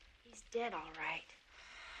He's dead, all right.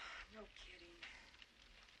 No kidding.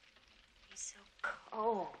 He's so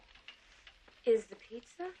cold. Is the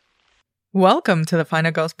pizza? Welcome to the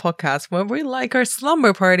Final Girls podcast, where we like our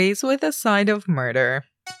slumber parties with a side of murder.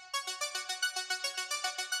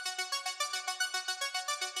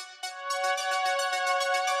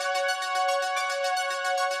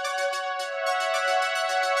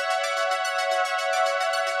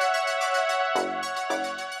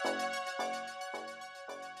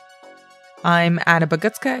 I'm Anna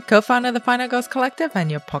Bogutska, co-founder of the Final Girls Collective and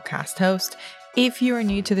your podcast host. If you are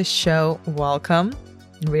new to the show, welcome.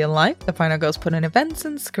 In real life, the Final Girls put on events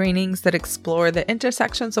and screenings that explore the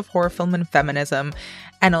intersections of horror film and feminism.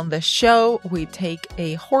 And on the show, we take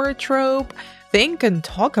a horror trope, think and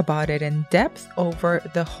talk about it in depth over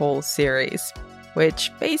the whole series.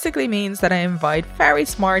 Which basically means that I invite very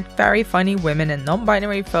smart, very funny women and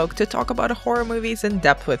non-binary folk to talk about horror movies in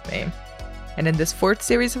depth with me. And in this fourth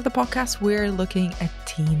series of the podcast, we're looking at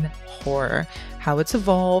teen horror, how it's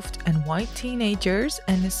evolved, and why teenagers,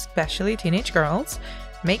 and especially teenage girls,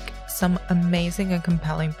 make some amazing and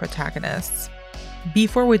compelling protagonists.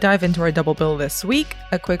 Before we dive into our double bill this week,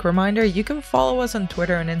 a quick reminder, you can follow us on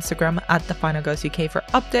Twitter and Instagram at The Final Girls UK for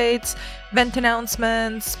updates, event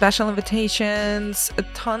announcements, special invitations,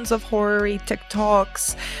 tons of horror-y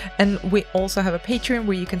TikToks, and we also have a Patreon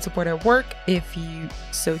where you can support our work if you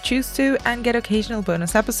so choose to and get occasional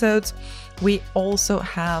bonus episodes. We also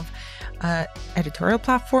have an editorial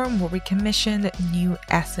platform where we commission new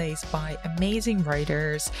essays by amazing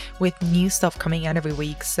writers with new stuff coming out every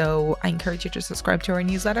week. So I encourage you to subscribe to our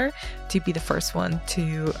newsletter to be the first one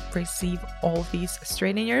to receive all these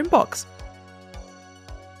straight in your inbox.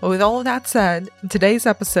 With all of that said, today's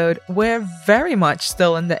episode, we're very much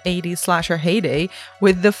still in the 80s slasher heyday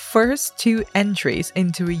with the first two entries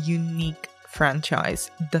into a unique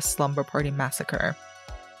franchise, the Slumberparty Massacre.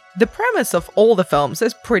 The premise of all the films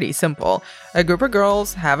is pretty simple. A group of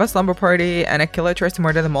girls have a slumber party and a killer tries to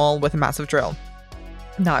murder them all with a massive drill.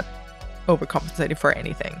 Not overcompensating for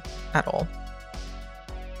anything at all.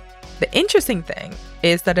 The interesting thing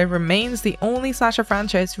is that it remains the only slasher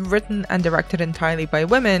franchise written and directed entirely by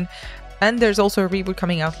women, and there's also a reboot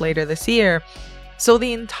coming out later this year. So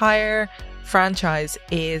the entire franchise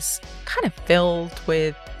is kind of filled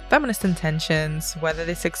with feminist intentions. Whether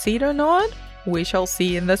they succeed or not, we shall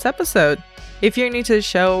see in this episode. If you're new to the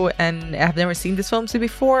show and have never seen these films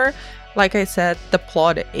before, like I said, the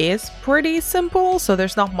plot is pretty simple, so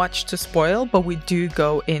there's not much to spoil, but we do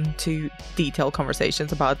go into detailed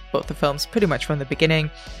conversations about both the films pretty much from the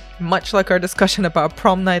beginning. Much like our discussion about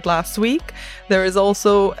Prom Night last week, there is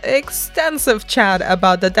also extensive chat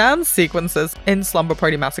about the dance sequences in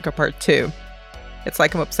Slumberparty Massacre Part 2. It's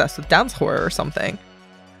like I'm obsessed with dance horror or something.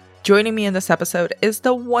 Joining me in this episode is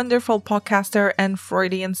the wonderful podcaster and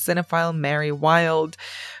Freudian cinephile Mary Wild,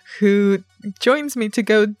 who joins me to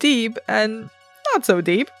go deep and not so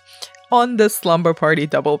deep on the Slumberparty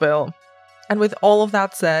double bill. And with all of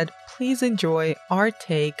that said, please enjoy our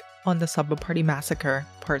take on the Slumberparty Massacre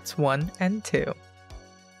Parts 1 and 2.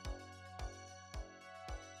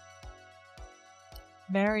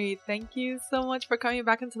 Mary, thank you so much for coming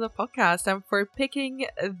back into the podcast and for picking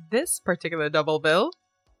this particular double bill.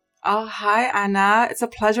 Oh, hi, Anna. It's a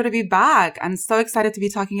pleasure to be back. I'm so excited to be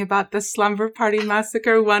talking about the Slumberparty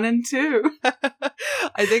Massacre 1 and 2.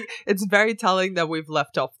 I think it's very telling that we've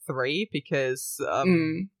left off 3 because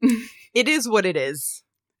it is what it is.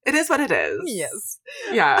 It is what it is. Yes.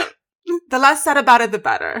 Yeah. The less said about it, the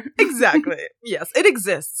better. Exactly. Yes, it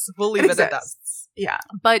exists. We'll leave it at that. Yeah.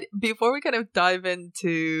 But before we kind of dive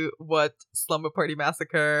into what Slumberparty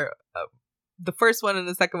Massacre the first one and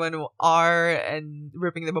the second one are, and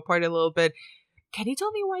ripping them apart a little bit, can you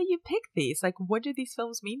tell me why you picked these? Like, what do these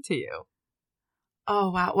films mean to you?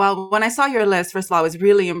 Oh, wow. Well, when I saw your list, first of all, I was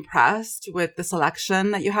really impressed with the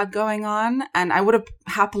selection that you had going on, and I would have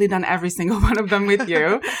happily done every single one of them with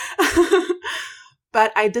you.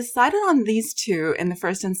 But I decided on these two in the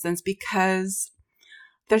first instance because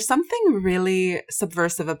there's something really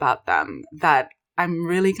subversive about them that I'm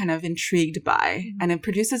really kind of intrigued by, and it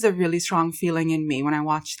produces a really strong feeling in me when I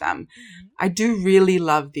watch them. I do really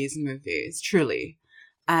love these movies, truly.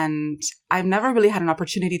 And I've never really had an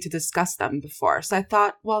opportunity to discuss them before. So I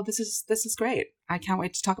thought, well, this is great. I can't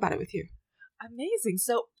wait to talk about it with you. Amazing.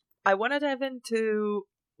 So I want to dive into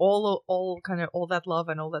all that love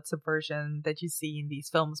and all that subversion that you see in these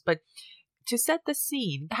films. But to set the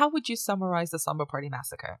scene, how would you summarize the Slumberparty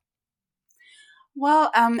Massacre?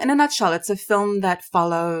 Well, in a nutshell, it's a film that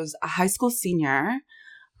follows a high school senior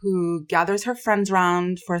who gathers her friends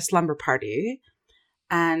around for a slumber party.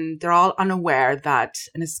 and they're all unaware that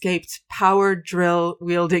an escaped power drill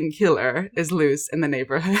wielding killer is loose in the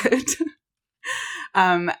neighborhood.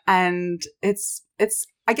 And it's,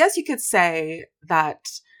 I guess you could say that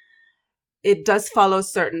it does follow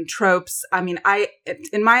certain tropes. I mean,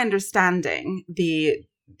 in my understanding, the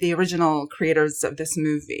original creators of this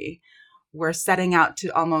movie were setting out to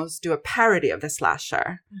almost do a parody of the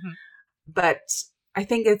slasher. Mm-hmm. But I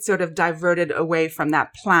think it's sort of diverted away from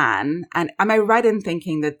that plan. And am I right in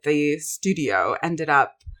thinking that the studio ended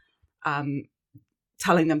up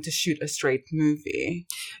telling them to shoot a straight movie?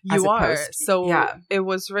 You are. So yeah. It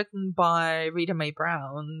was written by Rita Mae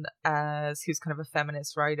Brown, who's kind of a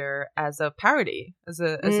feminist writer, as a parody, as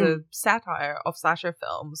a satire of slasher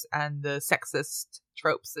films and the sexist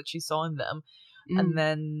tropes that she saw in them. And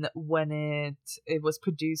then when it was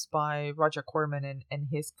produced by Roger Corman and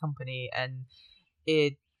his company, and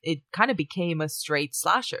it kind of became a straight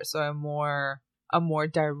slasher, so a more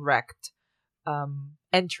direct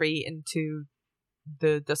entry into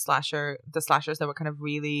the slashers that were kind of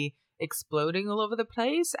really exploding all over the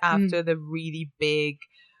place after the really big,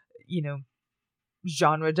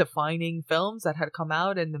 genre defining films that had come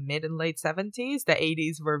out in the mid and late 70s. The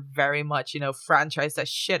 80s were very much, franchise the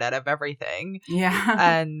shit out of everything. Yeah.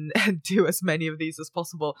 and do as many of these as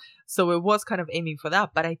possible. So it was kind of aiming for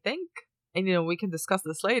that. But I think, and we can discuss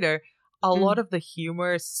this later, a lot of the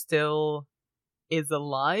humor still is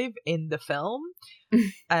alive in the film.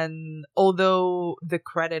 And although the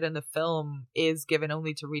credit in the film is given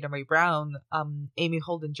only to Rita Mae Brown, Amy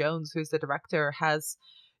Holden Jones, who's the director,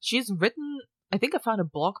 she's written, I think I found a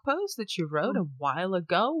blog post that she wrote a while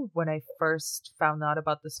ago when I first found out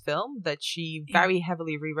about this film, that she very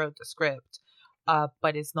heavily rewrote the script,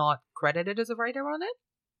 but is not credited as a writer on it.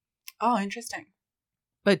 Oh, interesting.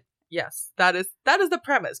 But yes, that is the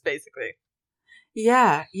premise, basically.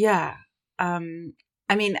 Yeah.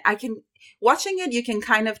 I mean, watching it, you can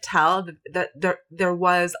kind of tell that there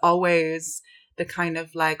was always the kind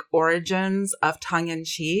of like origins of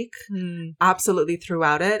tongue-in-cheek absolutely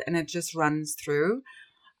throughout it, and it just runs through.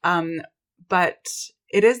 But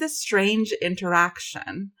it is this strange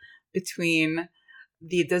interaction between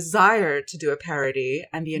the desire to do a parody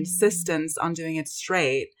and the insistence on doing it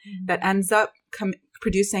straight that ends up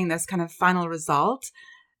producing this kind of final result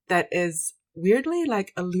that is weirdly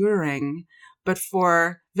like alluring, but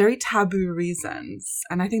for very taboo reasons.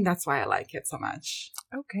 And I think that's why I like it so much.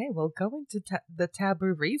 Okay, well, go into the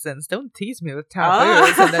taboo reasons. Don't tease me with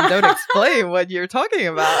taboos and then don't explain what you're talking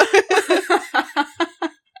about.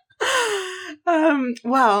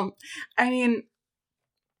 Well, I mean,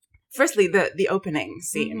 firstly, the opening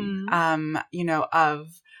scene, of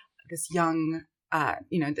this young,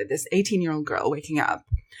 this 18-year-old girl waking up.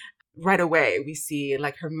 Right away, we see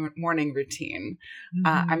like her morning routine.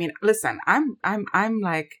 I mean, listen, I'm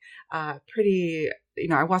like pretty.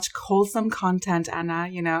 I watch wholesome content, Anna.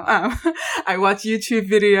 I watch YouTube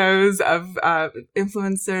videos of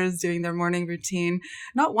influencers doing their morning routine.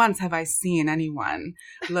 Not once have I seen anyone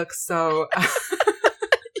look so.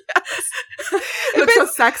 So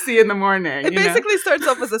sexy in the morning. It basically starts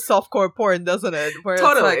off as a softcore porn, doesn't it? Where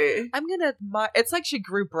totally. It's like, I'm gonna admire. It's like she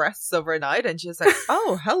grew breasts overnight, and she's like,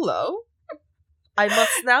 "Oh, hello! I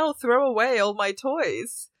must now throw away all my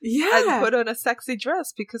toys, and put on a sexy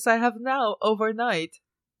dress because I have now overnight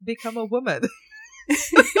become a woman."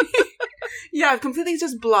 Yeah, I've completely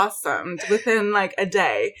just blossomed within like a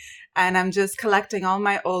day, and I'm just collecting all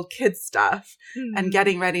my old kid stuff and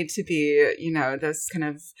getting ready to be, this kind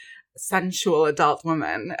of sensual adult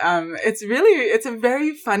woman. It's a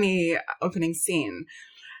very funny opening scene.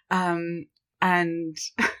 And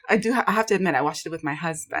I have to admit, I watched it with my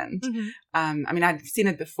husband. I mean, I'd seen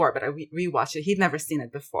it before, but I rewatched it. He'd never seen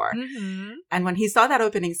it before. And when he saw that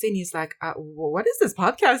opening scene, he's like, what is this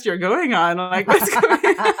podcast you're going on? I'm like, what's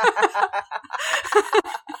going on?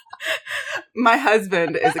 My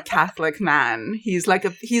husband is a Catholic man. He's like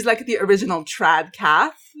the original trad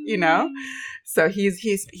Cath, So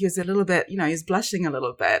he's a little bit, he's blushing a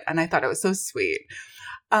little bit. And I thought it was so sweet.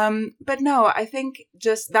 But no, I think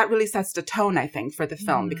just that really sets the tone, I think, for the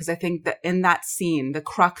film, because I think that in that scene, the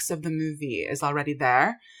crux of the movie is already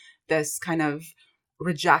there. This kind of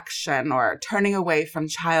rejection or turning away from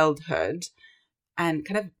childhood and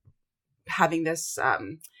kind of having this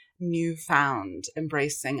newfound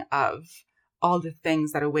embracing of all the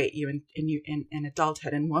things that await you in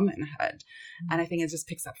adulthood and womanhood. And I think it just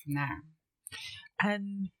picks up from there.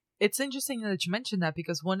 And it's interesting that you mentioned that,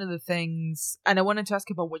 because one of the things, and I wanted to ask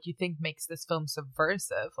you about what you think makes this film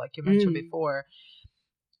subversive, like you mentioned before.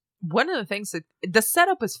 One of the things that the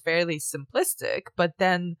setup is fairly simplistic, but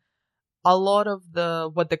then a lot of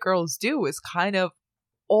what the girls do is kind of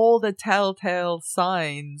all the telltale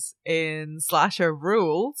signs in slasher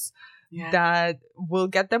rules that will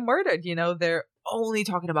get them murdered. You know, they're only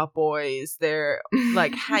talking about boys. They're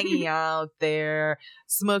like hanging out. They're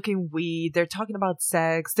smoking weed. They're talking about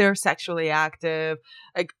sex. They're sexually active.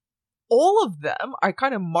 Like, all of them are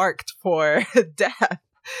kind of marked for death.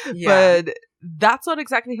 Yeah. But that's not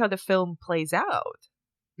exactly how the film plays out.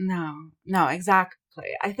 No, exactly.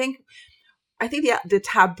 I think the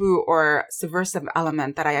taboo or subversive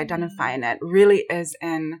element that I identify in it really is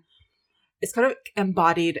it's kind of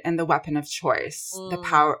embodied in the weapon of choice, the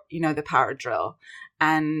power drill.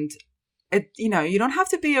 And it, you don't have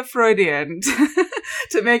to be a Freudian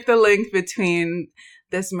to make the link between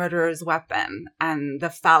this murderer's weapon and the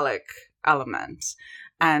phallic element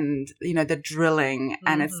and, the drilling.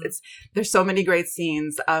 And it's there's so many great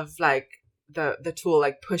scenes of like, the tool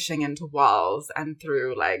like pushing into walls and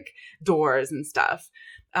through like doors and stuff.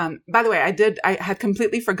 By the way, I had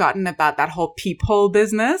completely forgotten about that whole peephole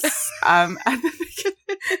business. That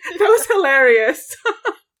was hilarious.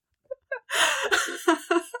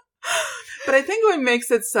 But I think what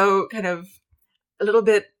makes it so kind of a little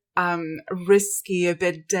bit risky, a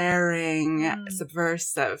bit daring,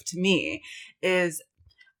 subversive to me is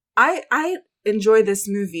I enjoy this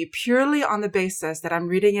movie purely on the basis that I'm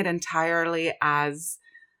reading it entirely as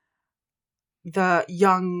the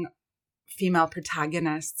young female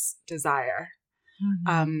protagonist's desire,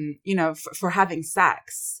 for having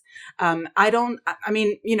sex. Of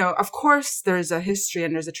course there's a history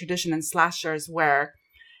and there's a tradition in slashers where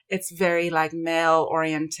it's very like male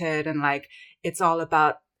oriented and like it's all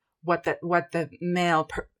about what the male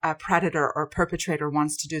predator or perpetrator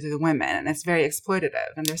wants to do to the women. And it's very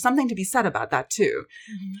exploitative. And there's something to be said about that too.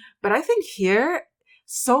 Mm-hmm. But I think here,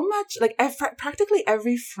 so much, like practically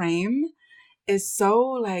every frame is so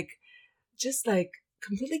like, just like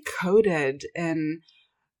completely coded in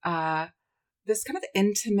this kind of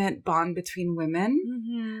intimate bond between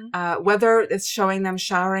women, whether it's showing them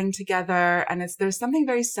showering together and there's something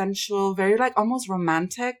very sensual, very like almost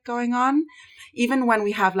romantic going on. Even when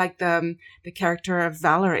we have like the character of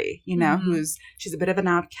Valerie, she's a bit of an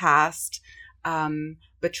outcast,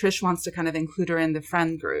 but Trish wants to kind of include her in the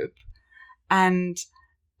friend group. And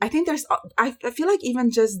I think I feel like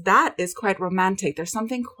even just that is quite romantic. There's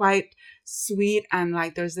something quite sweet and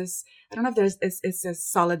like there's this, I don't know if it's a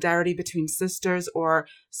solidarity between sisters or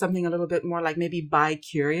something a little bit more like maybe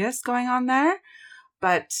bi-curious going on there.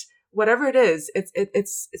 But whatever it is,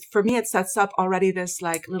 it's for me, it sets up already this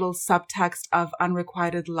like little subtext of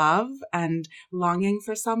unrequited love and longing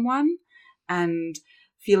for someone and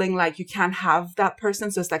feeling like you can't have that person.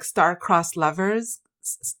 So it's like star-crossed lovers,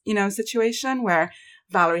 situation where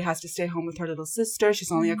Valerie has to stay home with her little sister.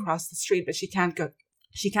 She's only across the street, but she can't go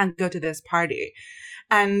to this party.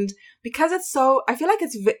 And because it's so, I feel like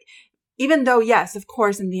even though, yes, of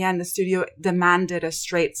course, in the end, the studio demanded a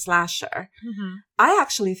straight slasher, I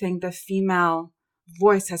actually think the female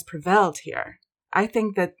voice has prevailed here. I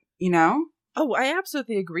think that, Oh, I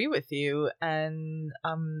absolutely agree with you. And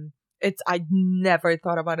I never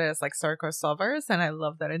thought about it as like star-crossed lovers, and I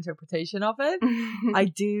love that interpretation of it. I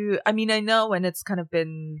do. I mean, I know, and it's kind of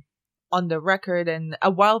been on the record and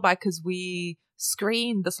a while back because we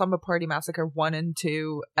screened the Slumberparty Massacre 1 and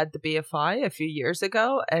 2 at the BFI a few years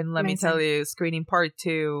ago. And let me tell you, screening part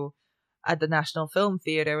 2 at the National Film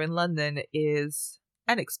Theatre in London is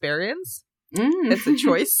an experience. It's a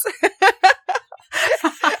choice.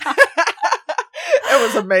 It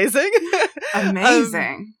was amazing.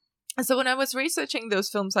 Amazing. So when I was researching those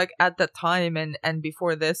films, like at that time and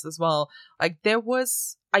before this as well, like there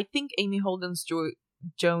was, I think Amy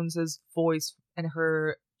Holden-Jones's voice and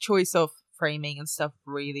her choice of framing and stuff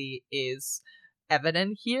really is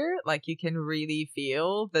evident here. Like you can really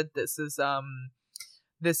feel that this is a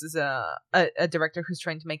director who's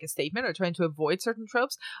trying to make a statement or trying to avoid certain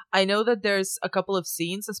tropes. I know that there's a couple of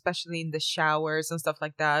scenes, especially in the showers and stuff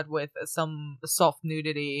like that, with some soft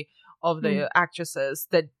nudity of the actresses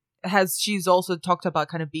that she's also talked about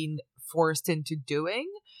kind of being forced into doing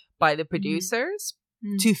by the producers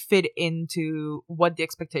to fit into what the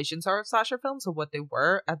expectations are of slasher films or what they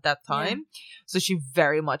were at that time. Yeah. So she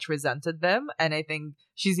very much resented them. And I think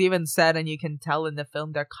she's even said, and you can tell in the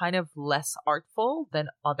film, they're kind of less artful than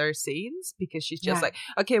other scenes because she's just like,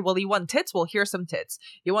 okay, well, you want tits? Well, here's some tits.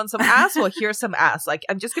 You want some ass? Well, here's some ass. Like,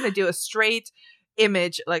 I'm just going to do a straight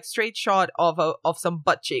image, like straight shot of some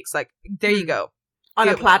butt cheeks. Like, there you go. On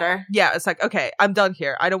a platter. Yeah. It's like, okay, I'm done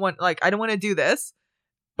here. I don't want to do this.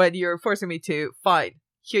 But you're forcing me to. Fine.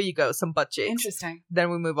 Here you go. Some butt cheeks. Interesting. Then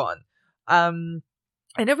we move on. And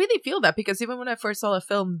I really feel that because even when I first saw the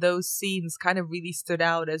film, those scenes kind of really stood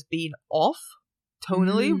out as being off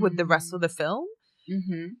tonally with the rest of the film.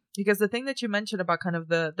 Mm-hmm. Because the thing that you mentioned about kind of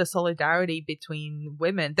the solidarity between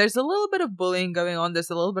women, there's a little bit of bullying going on. There's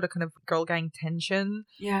a little bit of kind of girl gang tension,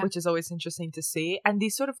 which is always interesting to see. And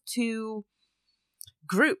these sort of two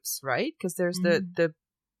groups, right? Because there's the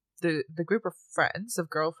group of friends, of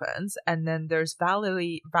girlfriends, and then there's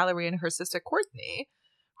Valerie and her sister Courtney,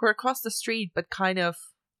 who are across the street but kind of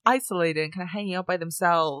isolated and kind of hanging out by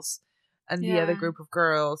themselves, and the other group of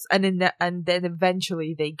girls, and then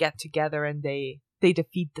eventually they get together and they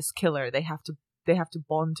defeat this killer. They have to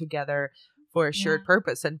bond together for a shared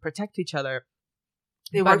purpose and protect each other.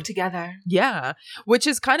 They work together. Yeah, which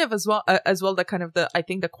is kind of as well the kind of I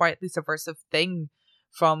think the quietly subversive thing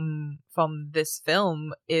from this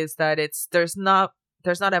film is that there's not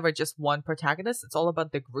ever just one protagonist. It's all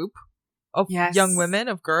about the group of young women,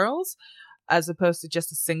 of girls, as opposed to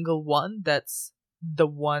just a single one that's the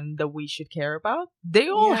one that we should care about. They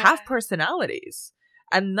all have personalities,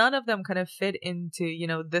 and none of them kind of fit into,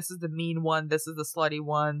 this is the mean one, this is the slutty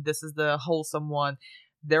one, this is the wholesome one.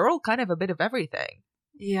 They're all kind of a bit of everything.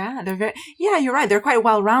 Yeah, you're right. They're quite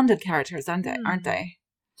well-rounded characters, aren't they?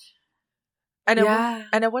 And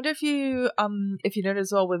I wonder if you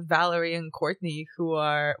notice well with Valerie and Courtney, who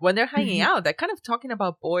are, when they're hanging out, they're kind of talking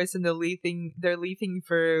about boys, and they're leafing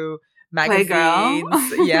through magazines.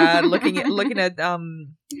 looking at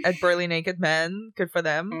burly naked men. Good for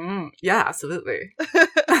them. Yeah, absolutely.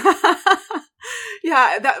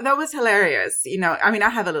 Yeah, that was hilarious. I mean, I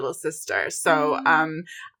have a little sister, so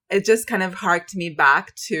it just kind of harked me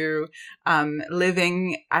back to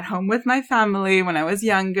living at home with my family when I was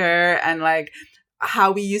younger, and like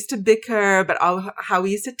how we used to bicker, but how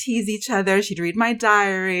we used to tease each other. She'd read my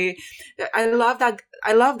diary. I love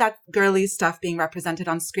that girly stuff being represented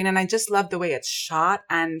on screen, and I just love the way it's shot,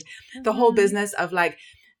 and the whole business of like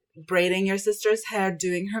braiding your sister's hair,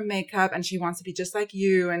 doing her makeup, and she wants to be just like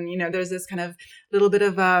you, and there's this kind of little bit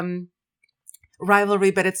of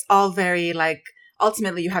rivalry, but it's all very like,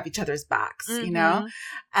 ultimately you have each other's backs,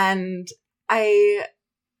 and I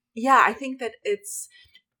think that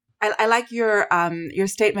I like your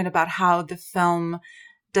statement about how the film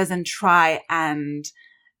doesn't try and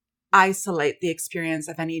isolate the experience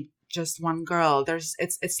of any just one girl.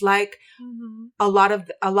 It's like a lot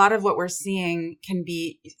of what we're seeing can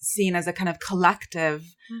be seen as a kind of collective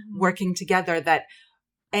working together, that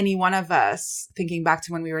any one of us, thinking back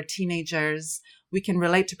to when we were teenagers, we can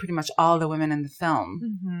relate to pretty much all the women in the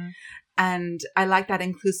film. And I like that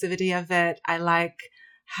inclusivity of it. I like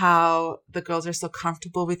how the girls are so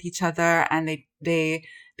comfortable with each other, and they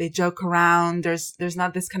joke around. There's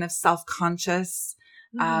not this kind of self-conscious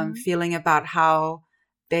feeling about how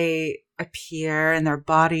they appear in their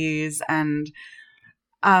bodies. And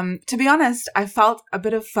to be honest, I felt a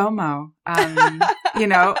bit of FOMO. I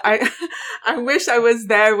wish I was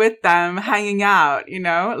there with them hanging out,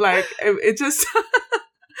 like it just,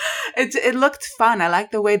 it looked fun. I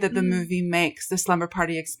like the way that the movie makes the Slumber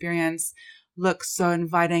Party experience look so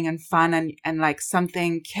inviting and fun, and like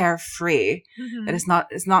something carefree that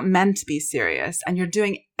is not meant to be serious. And you're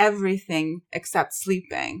doing everything except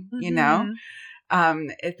sleeping,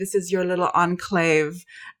 this is your little enclave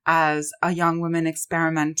as a young woman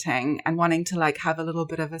experimenting and wanting to like have a little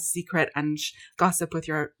bit of a secret and gossip with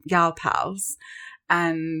your gal pals.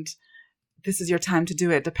 And this is your time to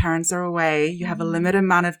do it. The parents are away. You have a limited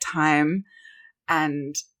amount of time,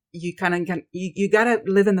 and you kind of you gotta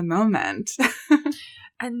live in the moment.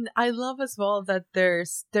 And I love as well that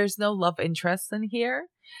there's no love interest in here.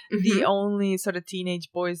 The only sort of teenage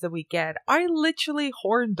boys that we get are literally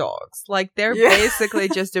horn dogs. Like, they're basically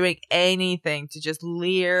just doing anything to just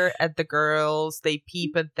leer at the girls. They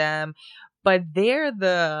peep at them, but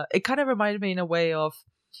it kind of reminded me in a way of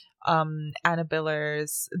Anna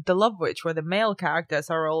Biller's The Love Witch, where the male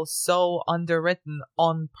characters are all so underwritten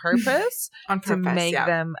on purpose, to make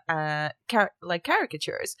them like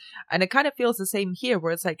caricatures. And it kind of feels the same here,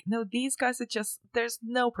 where it's like, no, these guys are just, there's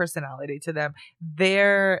no personality to them.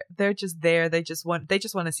 They're just there. They just want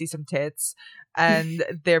to see some tits, and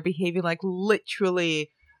they're behaving like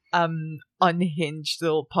literally unhinged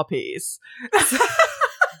little puppies. I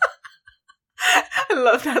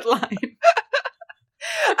love that line.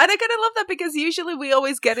 And I kind of love that, because usually we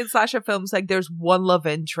always get in slasher films, like, there's one love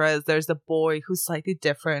interest, there's the boy who's slightly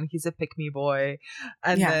different, he's a pick-me boy,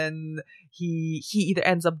 and then he either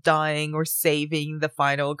ends up dying or saving the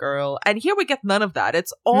final girl. And here we get none of that.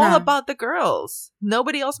 It's all about the girls.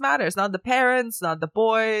 Nobody else matters. Not the parents, not the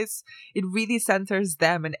boys. It really centers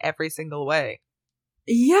them in every single way.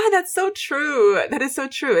 Yeah, that's so true. That is so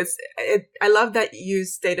true. I love that you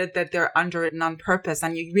stated that they're underwritten on purpose,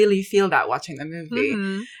 and you really feel that watching the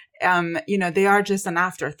movie. they are just an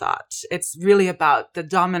afterthought. It's really about the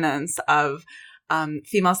dominance of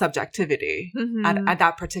female subjectivity at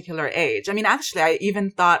that particular age. I mean, actually, I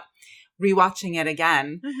even thought, rewatching it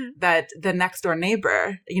again, that the next door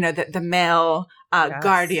neighbor, the male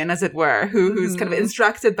guardian, as it were, who's kind of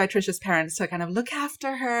instructed by Trisha's parents to kind of look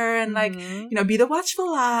after her and be the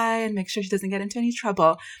watchful eye and make sure she doesn't get into any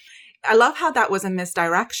trouble. I love how that was a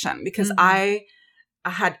misdirection, because I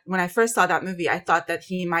had, when I first saw that movie, I thought that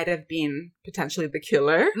he might have been potentially the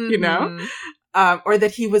killer, or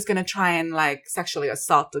that he was going to try and like sexually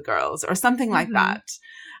assault the girls or something like that.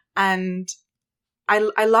 And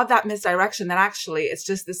I love that misdirection, that actually it's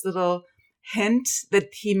just this little hint that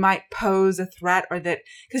he might pose a threat, or that,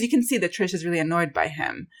 because you can see that Trish is really annoyed by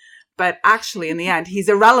him. But actually, in the end, he's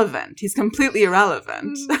irrelevant. He's completely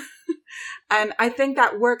irrelevant. And I think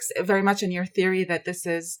that works very much in your theory that this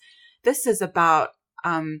is about,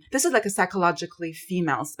 this is like a psychologically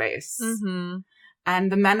female space.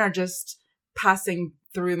 And the men are just passing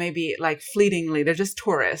through, maybe like fleetingly. They're just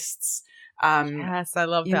tourists. Yes, I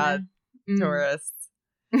love that. Tourists.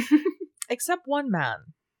 Except one man.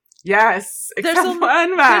 Yes, except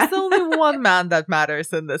one man. There's only one man that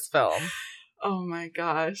matters in this film. Oh my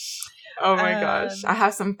gosh. I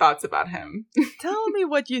have some thoughts about him. Tell me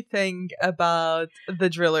what you think about the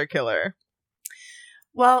driller killer.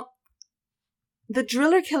 Well, the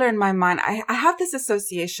driller killer, in my mind, I have this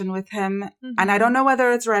association with him, and I don't know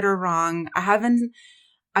whether it's right or wrong. I've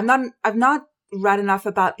not read enough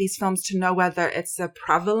about these films to know whether it's a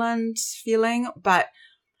prevalent feeling, but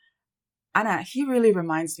Anna, he really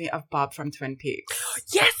reminds me of Bob from Twin Peaks.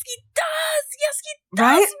 Yes, he does! Yes, he does,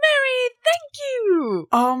 right? Mary! Thank you!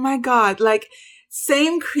 Oh my God. Like,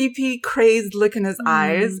 same creepy, crazed look in his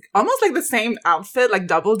eyes. Almost like the same outfit, like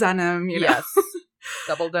double denim, you know? Yes.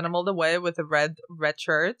 Double denim all the way with a red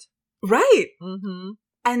shirt. Right.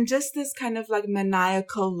 And just this kind of like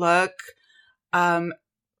maniacal look.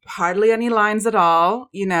 Hardly any lines at all,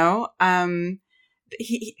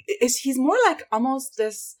 he's more like almost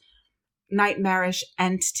this nightmarish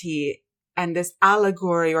entity and this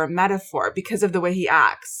allegory or metaphor because of the way he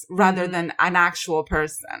acts rather than an actual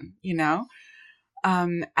person,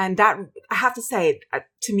 and that, I have to say,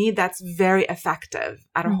 to me, that's very effective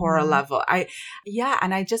at a horror level. And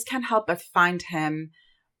I just can't help but find him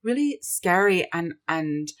really scary and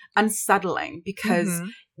unsettling because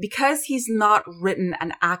he's not written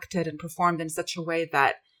and acted and performed in such a way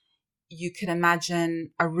that you can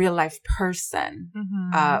imagine a real life person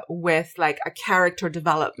with like a character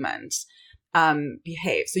development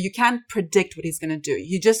behave. So you can't predict what he's going to do.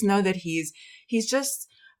 You just know that he's just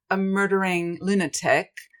a murdering lunatic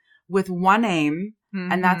with one aim,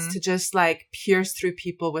 and that's to just like pierce through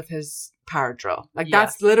people with his power drill. Like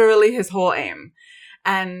that's literally his whole aim.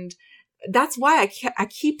 And that's why I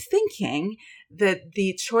keep thinking that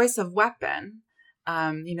the choice of weapon,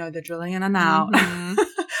 the drilling in and out,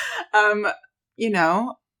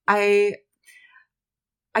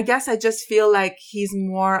 I guess I just feel like he's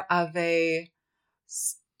more of a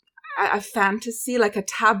fantasy, like a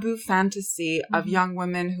taboo fantasy of young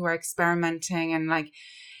women who are experimenting and like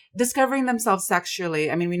discovering themselves sexually.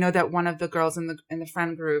 I mean, we know that one of the girls in the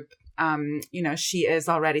friend group, she is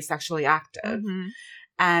already sexually active.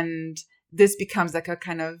 And this becomes like a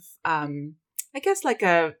kind of, I guess like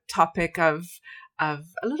a topic of a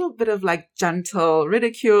little bit of like gentle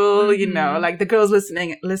ridicule, like the girl's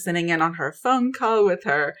listening in on her phone call with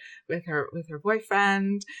her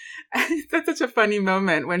boyfriend. That's such a funny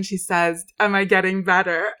moment when she says, "Am I getting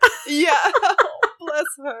better?" Yeah. Bless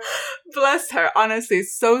her. Bless her. Honestly,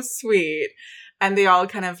 so sweet. And they all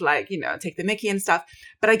kind of like, take the mickey and stuff.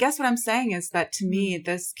 But I guess what I'm saying is that to me,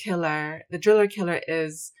 this killer, the driller killer,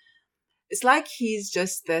 it's like he's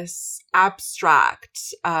just this abstract,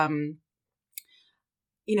 the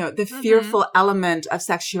fearful element of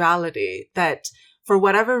sexuality that for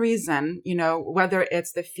whatever reason, whether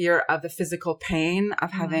it's the fear of the physical pain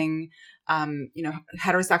of having,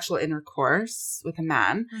 heterosexual intercourse with a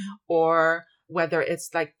man, or whether it's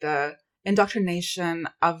like the indoctrination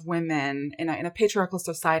of women in a patriarchal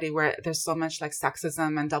society where there's so much like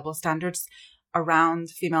sexism and double standards around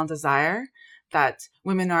female desire, that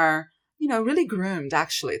women are, really groomed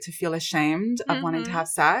actually to feel ashamed of wanting to have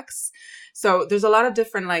sex. So there's a lot of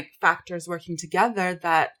different like factors working together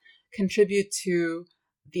that contribute to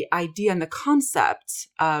the idea and the concept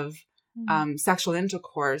of sexual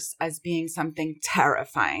intercourse as being something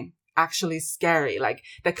terrifying, actually scary, like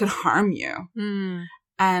that could harm you.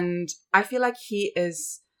 And I feel like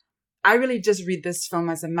I really just read this film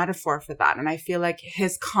as a metaphor for that. And I feel like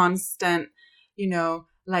his constant,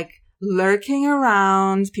 like lurking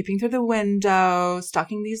around, peeping through the window,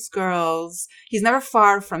 stalking these girls. He's never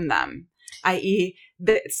far from them, i.e.,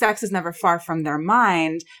 the sex is never far from their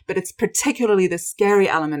mind, but it's particularly the scary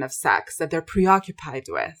element of sex that they're preoccupied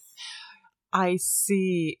with. I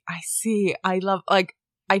see. I love, like,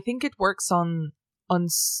 I think it works on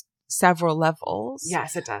several levels.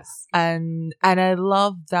 Yes, it does. And I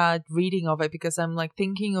love that reading of it, because I'm like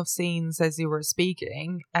thinking of scenes as you were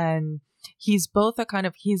speaking, and he's both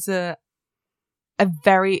he's a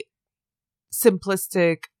very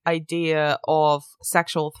simplistic idea of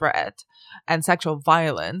sexual threat and sexual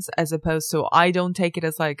violence, as opposed to, I don't take it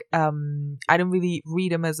as like I don't really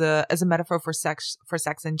read him as a metaphor for sex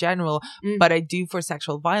in general, but I do for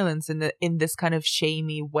sexual violence in this kind of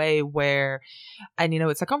shamey way where, and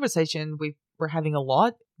it's a conversation we're having a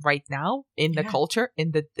lot right now in the culture,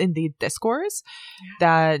 in the discourse,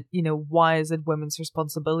 that why is it women's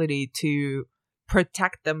responsibility to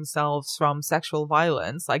protect themselves from sexual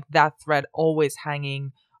violence, like that threat always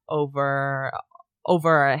hanging over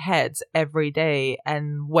our heads every day,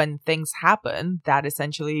 and when things happen, that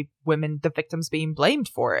essentially women, the victims, being blamed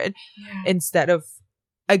for it, instead of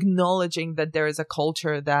acknowledging that there is a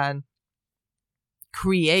culture that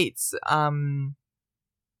creates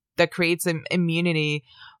immunity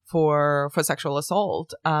for sexual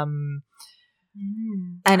assault. And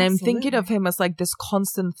I'm thinking of him as like this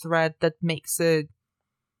constant threat that makes it,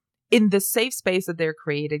 in the safe space that they're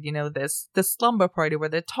created, the slumber party where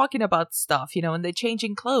they're talking about stuff, and they're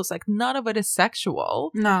changing clothes. Like, none of it is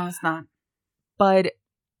sexual. No, it's not. But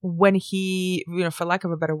when he, for lack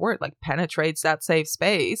of a better word, like penetrates that safe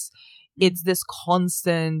space, it's this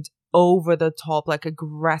constant over the top, like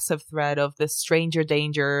aggressive threat of this stranger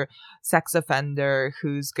danger sex offender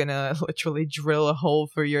who's gonna literally drill a hole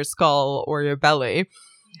through your skull or your belly.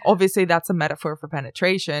 Obviously that's a metaphor for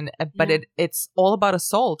penetration, but it's all about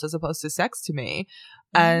assault as opposed to sex to me.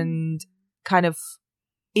 And kind of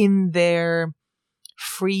in their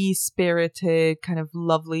free spirited kind of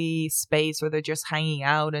lovely space where they're just hanging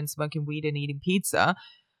out and smoking weed and eating pizza,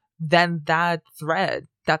 then that thread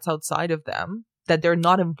that's outside of them, that they're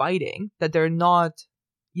not inviting, that they're not,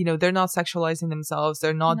 they're not sexualizing themselves,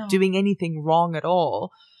 they're not doing anything wrong at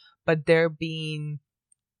all, but they're being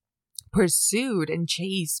pursued and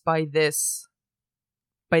chased by this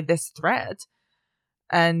threat.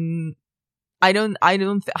 And I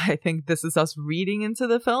think this is us reading into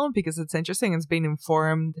the film because it's interesting. It's being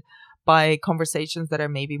informed by conversations that are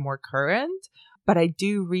maybe more current, but I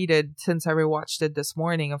do read it since I rewatched it this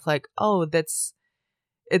morning of like, oh,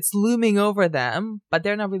 it's looming over them, but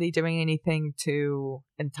they're not really doing anything to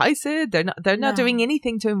entice it. They're not doing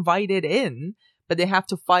anything to invite it in, but they have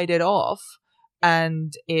to fight it off.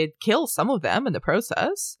 And it kills some of them in the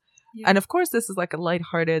process. Yeah. And of course, this is like a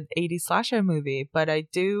lighthearted 80s slasher movie, but I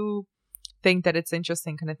do think that it's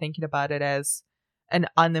interesting kind of thinking about it as an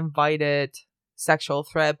uninvited sexual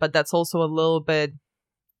threat, but that's also a little bit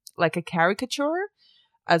like a caricature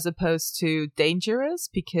as opposed to dangerous,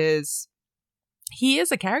 because he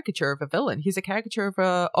is a caricature of a villain. He's a caricature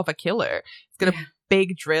of a killer. He's got a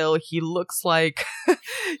big drill. He looks like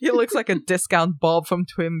a discount Bob from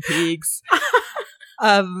Twin Peaks.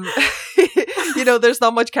 There's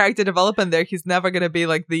not much character development there. He's never going to be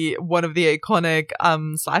like one of the iconic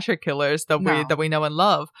slasher killers that we know and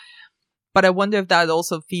love. But I wonder if that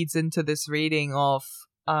also feeds into this reading of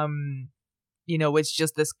it's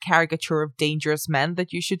just this caricature of dangerous men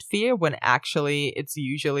that you should fear, when actually it's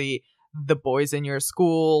usually the boys in your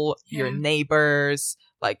school, your neighbors,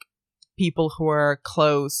 like people who are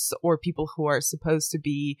close or people who are supposed to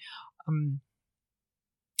be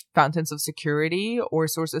fountains of security or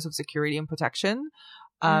sources of security and protection.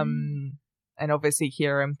 And obviously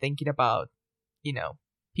here I'm thinking about,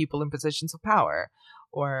 people in positions of power,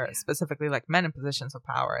 or specifically like men in positions of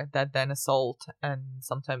power that then assault and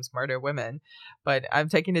sometimes murder women. But I'm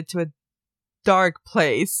taking it to a dark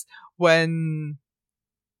place when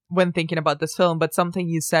thinking about this film. But something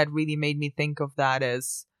you said really made me think of that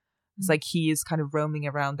as it's like he is kind of roaming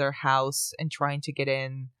around their house and trying to get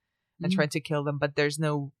in and trying to kill them, but there's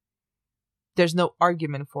no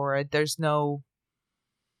argument for it. There's no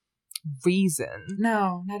reason.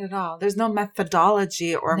 No, not at all. There's no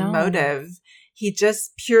methodology or motive. He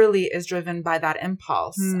just purely is driven by that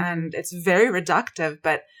impulse. And it's very reductive,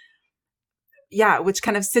 but which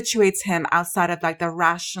kind of situates him outside of like the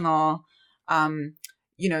rational,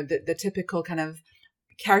 the typical kind of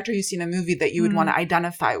character you see in a movie that you would want to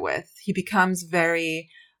identify with. He becomes very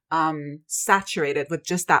saturated with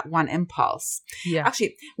just that one impulse. Yeah.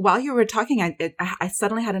 Actually, while you were talking, I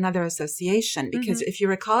suddenly had another association, because if you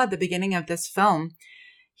recall at the beginning of this film,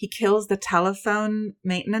 he kills the telephone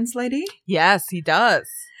maintenance lady. Yes, he does.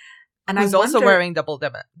 And Who's also wearing double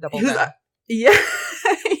denim. Yeah.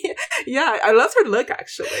 Yeah, I loved her look,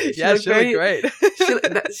 actually. She looked great.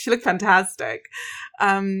 she looked fantastic.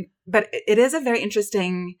 But it is a very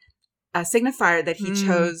interesting signifier that he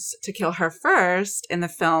chose to kill her first in the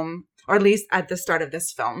film, or at least at the start of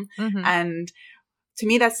this film. Mm-hmm. And to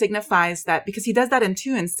me, that signifies that, because he does that in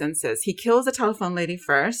 2 instances. He kills the telephone lady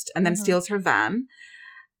first and then steals her van.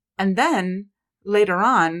 And then later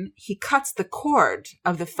on, he cuts the cord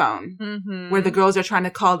of the phone where the girls are trying to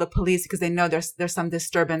call the police because they know there's some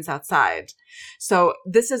disturbance outside. So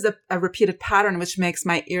this is a repeated pattern, which makes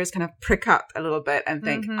my ears kind of prick up a little bit and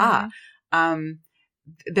think,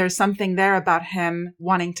 there's something there about him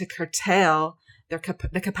wanting to curtail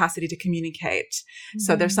the capacity to communicate.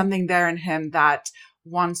 So there's something there in him that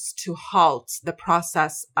wants to halt the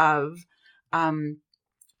process of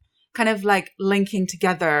kind of like linking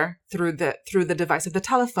together through the device of the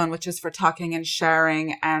telephone, which is for talking and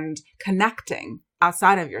sharing and connecting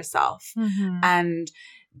outside of yourself. And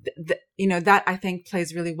that I think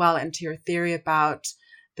plays really well into your theory about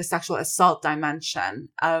the sexual assault dimension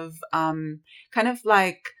of kind of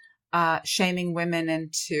like shaming women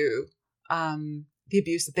into the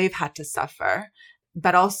abuse that they've had to suffer.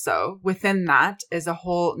 But also within that is a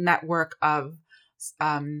whole network of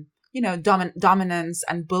dominance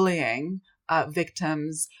and bullying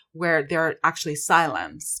victims where they're actually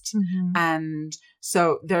silenced. And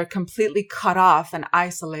so they're completely cut off and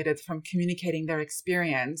isolated from communicating their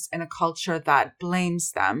experience in a culture that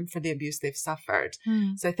blames them for the abuse they've suffered.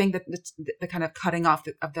 So I think that the kind of cutting off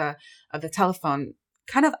of the telephone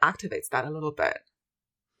kind of activates that a little bit.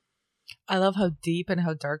 I love how deep and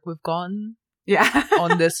how dark we've gone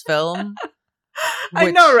on this film.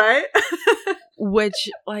 I know, right? Which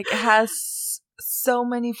like has so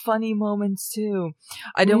many funny moments too.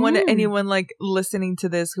 I don't want anyone like listening to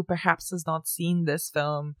this who perhaps has not seen this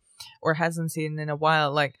film or hasn't seen it in a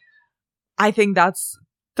while. Like, I think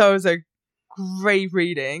those are great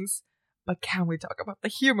readings. But can we talk about the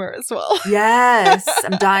humor as well? Yes,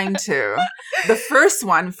 I'm dying to. The first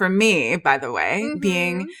one for me, by the way,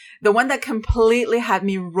 being the one that completely had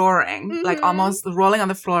me roaring, like almost rolling on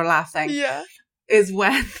the floor laughing, is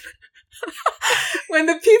when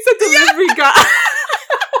the pizza delivery guy.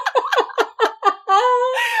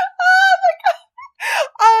 Oh my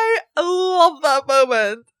God. I love that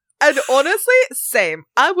moment. And honestly, same.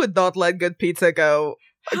 I would not let good pizza go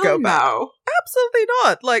back. No. Absolutely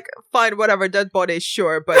not. Like, fine, whatever, dead body,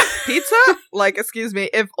 sure. But pizza? Like, excuse me.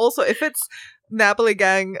 If it's Napoli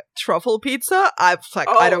Gang truffle pizza, I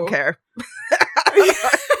don't care.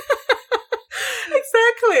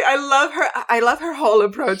 Exactly. I love her whole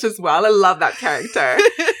approach as well. I love that character.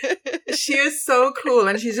 She is so cool.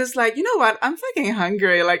 And she's just like, you know what? I'm fucking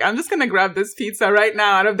hungry. Like, I'm just going to grab this pizza right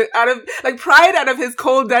now out of like pry it out of his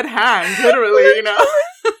cold dead hands, literally,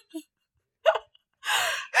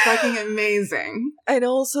 Fucking amazing. And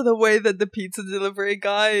also the way that the pizza delivery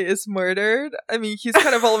guy is murdered. I mean, he's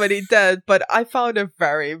kind of already dead, but I found it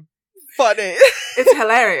very funny. It's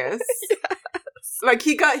hilarious. Like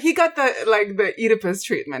he got the Oedipus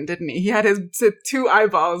treatment, didn't he? He had his 2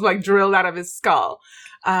 eyeballs like drilled out of his skull.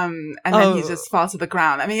 And then he just falls to the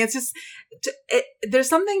ground. I mean, it's just, there's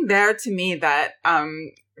something there to me that,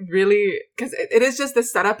 really, cause it is just the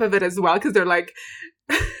setup of it as well. Cause they're like,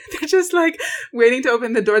 they're just like waiting to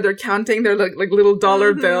open the door. They're counting their like little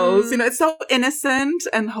dollar bills. It's so innocent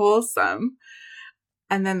and wholesome.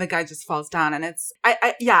 And then the guy just falls down, and it's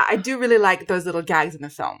I do really like those little gags in the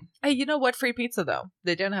film. Hey, you know what? Free pizza though.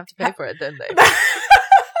 They didn't have to pay for it, didn't they?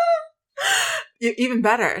 Even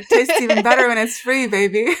better. Tastes even better when it's free,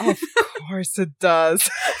 baby. Of course it does.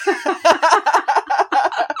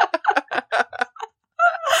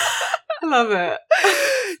 I love it.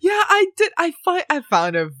 Yeah, I did. I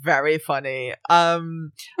found it very funny.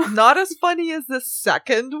 Not as funny as the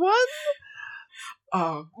second one.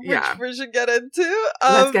 Oh, which we should get into.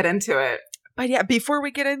 Let's get into it. But yeah, before we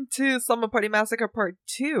get into Slumberparty Massacre Part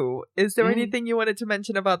 2, is there anything you wanted to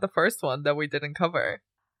mention about the first one that we didn't cover?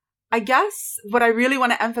 I guess what I really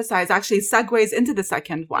want to emphasize actually segues into the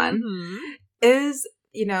second one is,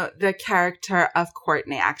 the character of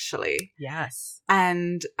Courtney, actually. Yes.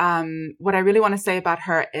 And what I really want to say about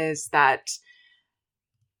her is that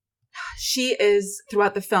she is,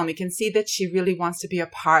 throughout the film, you can see that she really wants to be a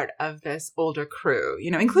part of this older crew,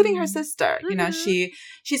 including her sister.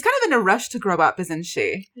 She's kind of in a rush to grow up, isn't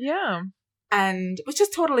she? Yeah. And which is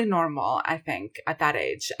totally normal, I think, at that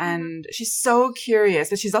age. And she's so curious,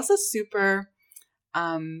 but she's also super,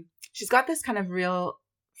 she's got this kind of real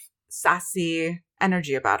sassy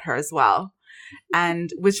energy about her as well. and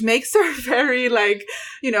which makes her very like,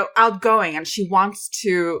 outgoing, and she wants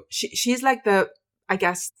to, she's like the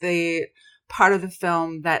part of the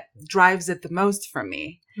film that drives it the most for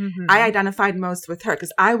me. Mm-hmm. I identified most with her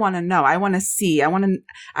because I want to know, I want to see, I want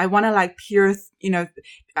to like peer,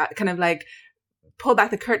 kind of like pull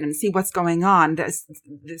back the curtain and see what's going on.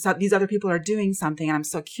 These other people are doing something, and I'm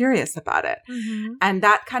so curious about it. Mm-hmm. And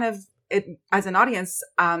that kind of, it, as an audience,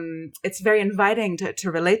 it's very inviting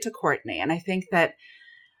to relate to Courtney. And I think that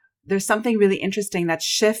there's something really interesting that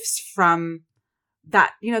shifts from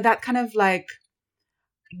that, that kind of like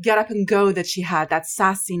get up and go that she had, that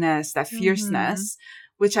sassiness, that fierceness,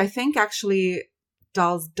 which I think actually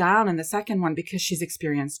dulls down in the second one because she's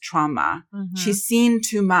experienced trauma. Mm-hmm. She's seen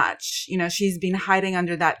too much. She's been hiding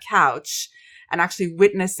under that couch and actually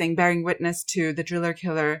bearing witness to the driller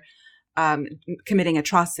killer committing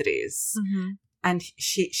atrocities. Mm-hmm. And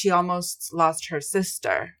she almost lost her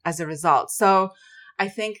sister as a result. So I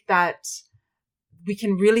think that we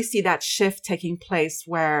can really see that shift taking place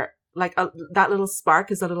where like that little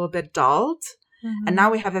spark is a little bit dulled. Mm-hmm. And now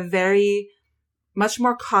we have a much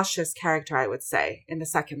more cautious character, I would say, in the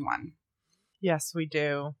second one. Yes, we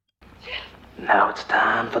do. Now it's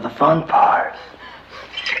time for the fun part.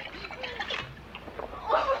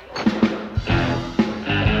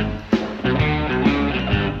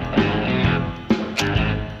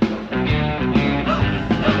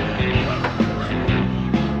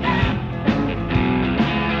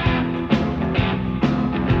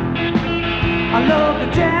 I love to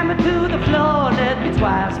jam it to the floor, let me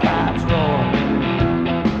twice pipes roar.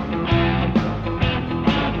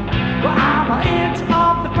 Well, I'm an inch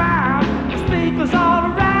off the ground, speakers all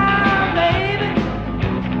around, baby.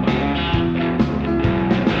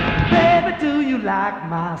 Baby, do you like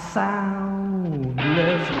my sound?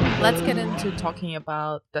 Let's get into talking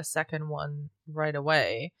about the second one right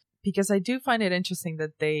away, because I do find it interesting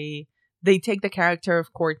that they take the character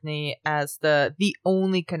of Courtney as the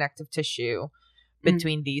only connective tissue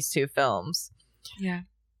between these two films. Yeah.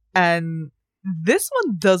 And this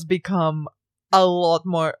one does become a lot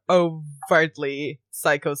more overtly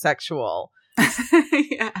psychosexual.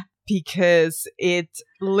 Yeah. Because it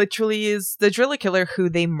literally is the driller killer who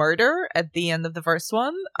they murder at the end of the first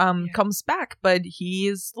one comes back, but he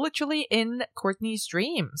is literally in Courtney's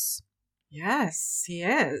dreams. Yes, he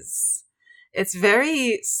is. It's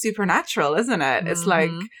very supernatural, isn't it? It's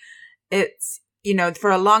like, it's,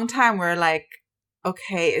 for a long time we're like,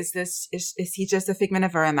 okay, is he just a figment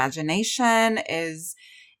of our imagination? Is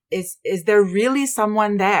there really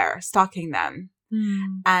someone there stalking them?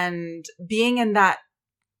 Mm. And being in that,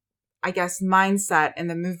 I guess, mindset in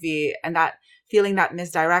the movie and that feeling that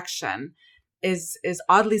misdirection is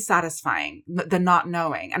oddly satisfying, the not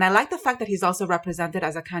knowing. And I like the fact that he's also represented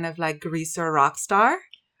as a kind of like greaser rock star.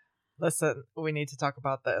 Listen, we need to talk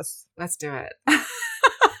about this. Let's do it.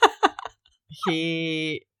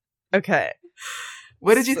 Okay.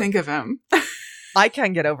 What did you think of him? I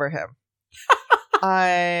can't get over him.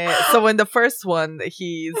 So in the first one,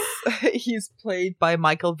 he's played by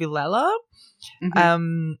Michael Villela.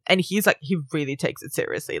 Mm-hmm. And he really takes it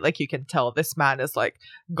seriously. Like, you can tell this man is like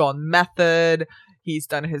gone method. He's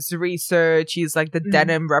done his research. He's like, the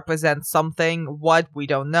denim represents something. What, we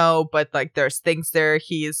don't know, but like there's things there.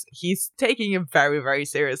 He's taking it very, very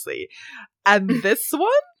seriously. And this one,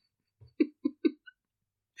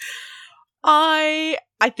 I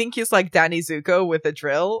think he's like Danny Zuko with a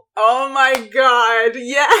drill. Oh my god,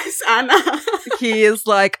 yes, Anna. He is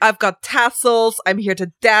like, I've got tassels, I'm here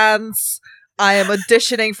to dance, I am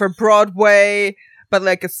auditioning for Broadway, but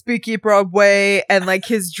like a spooky Broadway, and like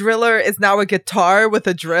his driller is now a guitar with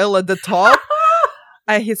a drill at the top.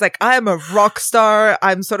 And he's like, I am a rock star,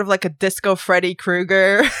 I'm sort of like a disco Freddy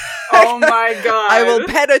Krueger. Oh my god. I will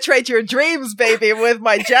penetrate your dreams, baby, with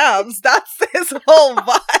my jams. That's his whole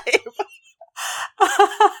vibe.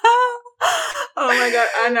 Oh my god,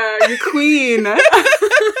 Anna, you queen. Like,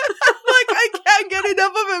 I can't get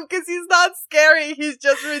enough of him because he's not scary, he's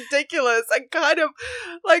just ridiculous and kind of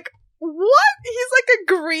like, what? He's like a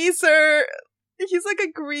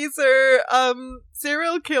greaser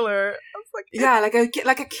serial killer. I was like, yeah,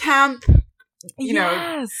 like a camp, you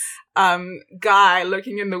know, guy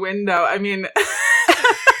looking in the window. I mean,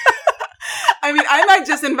 I might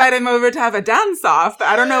just invite him over to have a dance off.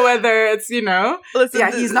 I don't know whether it's,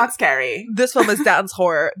 listen, he's not scary. This one was dance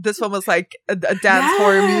horror. This one was like a dance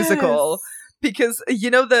horror musical. Because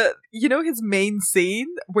his main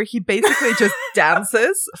scene where he basically just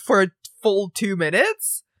dances for a full 2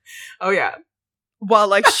 minutes. Oh yeah. While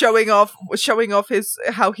like showing off his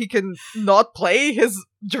how he can not play his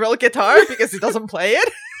drill guitar because he doesn't play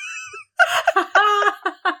it.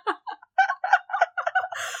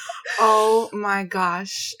 Oh my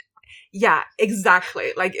gosh. Yeah,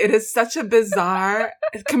 exactly. Like, it is such a bizarre,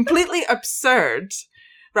 completely absurd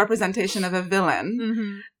representation of a villain.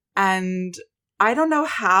 Mm-hmm. And I don't know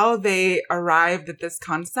how they arrived at this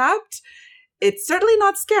concept. It's certainly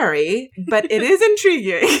not scary, but it is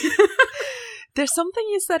intriguing. There's something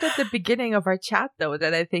you said at the beginning of our chat, though,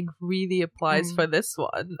 that I think really applies for this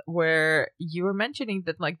one, where you were mentioning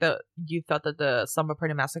that, like, you thought that the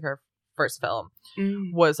Slumberparty Massacre first film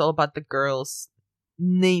was all about the girl's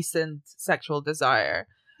nascent sexual desire.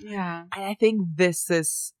 Yeah. And I think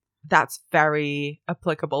that's very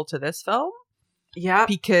applicable to this film. Yeah.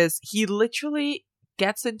 Because he literally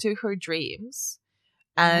gets into her dreams,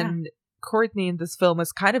 and Courtney in this film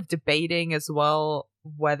is kind of debating as well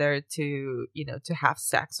whether to have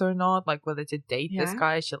sex or not, like whether to date this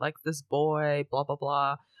guy. She likes this boy, blah blah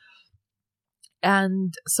blah.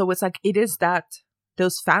 And so it's like, it is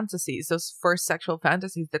those fantasies, those first sexual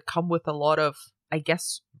fantasies that come with a lot of, I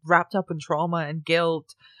guess, wrapped up in trauma and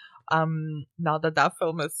guilt. Not that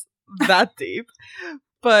film is that deep,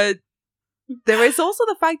 but there is also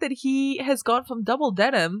the fact that he has gone from double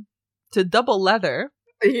denim to double leather.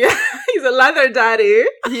 Yeah, he's a leather daddy.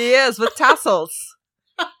 He is, with tassels.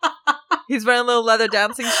 He's wearing little leather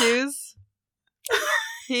dancing shoes.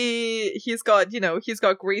 He's got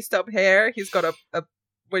greased up hair. He's got a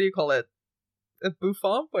what do you call it? A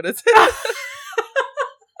bouffant? What is it?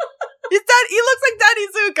 He looks like Danny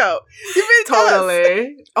Zuko. He really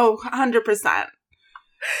totally. Does. Oh, 100%.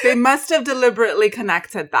 They must have deliberately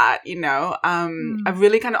connected that, of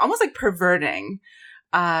really kind of almost like perverting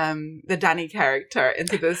the Danny character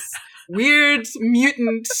into this weird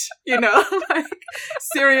mutant, like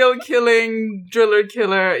serial killing driller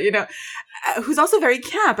killer, who's also very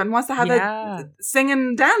camp and wants to have a sing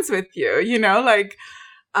and dance with you, like,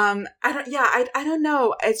 I don't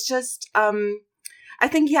know. It's just, I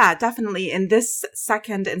think, definitely in this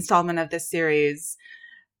second installment of this series,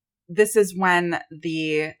 this is when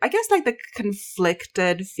the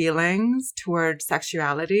conflicted feelings toward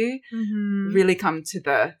sexuality really come to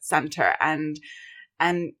the center. And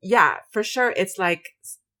for sure, it's like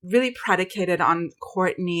really predicated on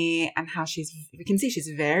Courtney and how we can see she's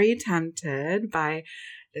very tempted by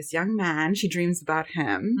this young man. She dreams about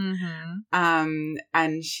him.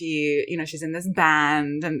 And she, she's in this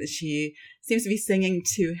band and she seems to be singing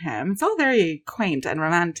to him. It's all very quaint and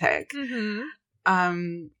romantic.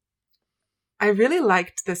 I really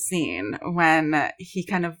liked the scene when he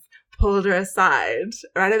kind of pulled her aside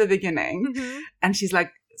right at the beginning. And she's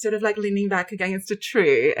like, sort of like leaning back against a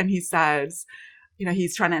tree. And he says,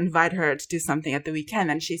 he's trying to invite her to do something at the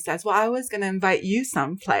weekend. And she says, well, I was going to invite you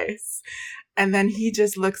someplace. And then he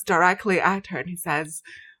just looks directly at her and he says,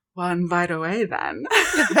 well, invite away then.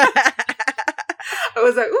 I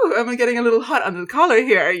was like, ooh, I'm getting a little hot under the collar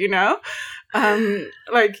here,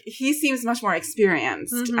 like, he seems much more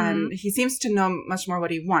experienced and he seems to know much more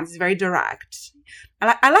what he wants. He's very direct.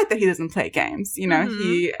 And I like that he doesn't play games,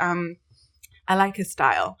 I like his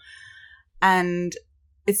style. And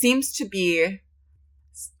it seems to be,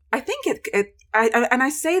 I think and I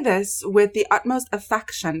say this with the utmost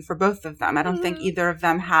affection for both of them. I don't think either of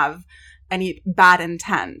them have any bad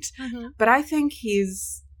intent, but I think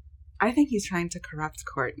he's trying to corrupt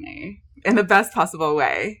Courtney in the best possible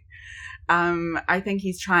way. I think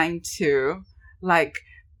he's trying to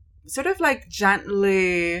sort of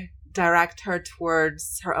gently direct her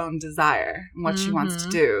towards her own desire and what she wants to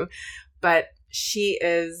do. But she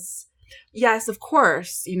is, yes, of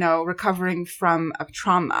course, recovering from a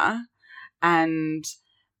trauma. And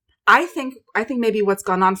I think maybe what's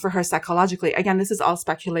gone on for her psychologically, again, this is all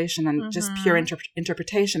speculation and just pure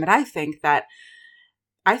interpretation, but I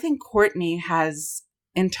think Courtney has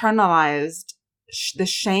internalized the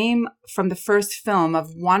shame from the first film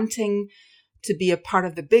of wanting to be a part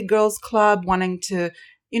of the big girls club, wanting to,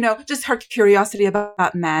 just her curiosity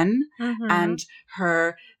about men and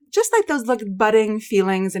her, just like those budding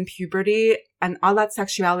feelings in puberty and all that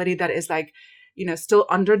sexuality that is still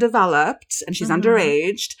underdeveloped and she's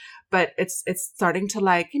underaged, but it's starting to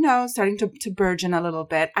starting to burgeon a little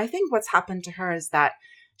bit. I think what's happened to her is that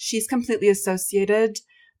she's completely associated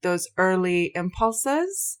those early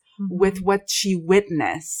impulses with what she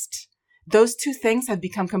witnessed. Those two things have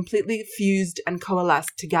become completely fused and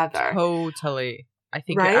coalesced together. Totally. I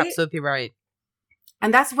think you're absolutely right.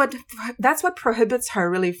 And that's what prohibits her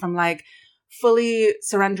really from fully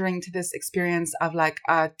surrendering to this experience of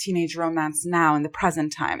a teenage romance now in the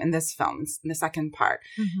present time, in this film, in the second part.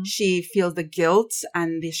 She feels the guilt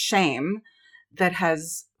and the shame that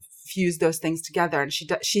has fused those things together. And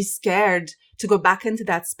she's scared to go back into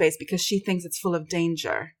that space because she thinks it's full of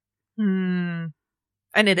danger.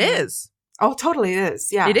 And it is. Oh, totally it is.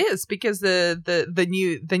 Yeah. It is, because the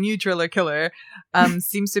new driller killer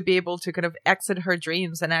seems to be able to kind of exit her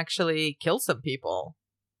dreams and actually kill some people.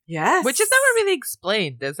 Yes. Which is never really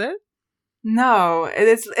explained, is it? No,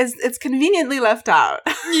 it's conveniently left out.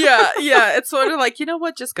 Yeah. It's sort of like, you know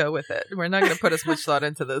what? Just go with it. We're not going to put as much thought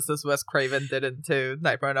into this as Wes Craven did into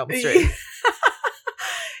Nightmare on Elm Street.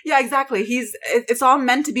 Yeah, exactly. It's all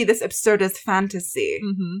meant to be this absurdist fantasy,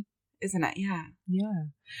 isn't it? Yeah.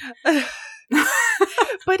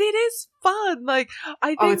 But it is fun. Like,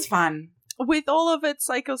 I think it's fun with all of its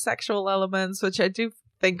psychosexual elements, which I do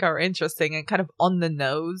think are interesting and kind of on the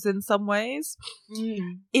nose in some ways.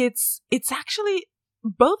 It's actually,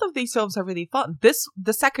 both of these films are really fun.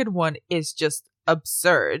 The second one is just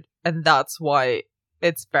absurd, and that's why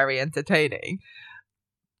it's very entertaining.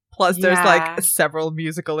 Plus, there's like several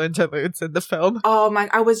musical interludes in the film. Oh my!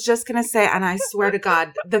 I was just gonna say, and I swear to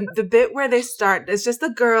God, the bit where they start, it's just the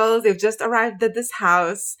girls. They've just arrived at this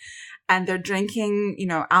house, and they're drinking,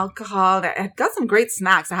 alcohol. They got some great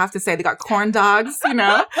snacks, I have to say. They got corn dogs,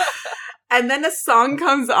 And then a song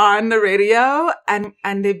comes on the radio, and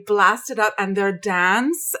they blast it up, and their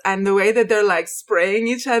dance, and the way that they're like spraying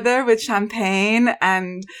each other with champagne,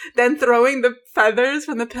 and then throwing the feathers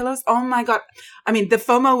from the pillows. Oh my God. I mean, the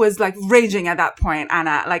FOMO was like raging at that point,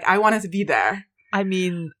 Anna. Like, I wanted to be there. I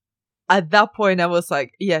mean, at that point, I was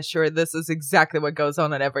like, yeah, sure, this is exactly what goes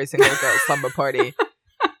on at every single girl's slumber party.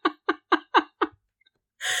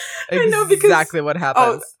 Exactly what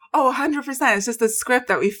happens. Oh, 100%. It's just the script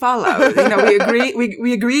that we follow.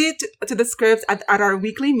 We agree to the scripts at our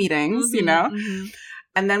weekly meetings,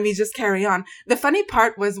 and then we just carry on. The funny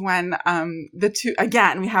part was when the two,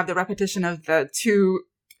 again, we have the repetition of the two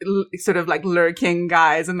sort of like lurking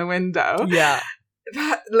guys in the window. Yeah.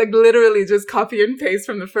 Like literally just copy and paste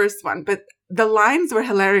from the first one. But the lines were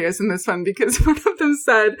hilarious in this one because one of them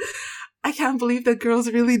said, "I can't believe that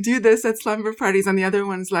girls really do this at slumber parties." And the other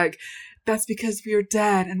one's like, "That's because we are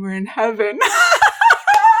dead and we're in heaven."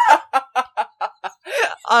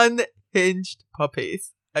 Unhinged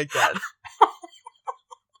puppies again.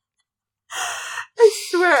 I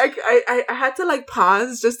swear, I had to like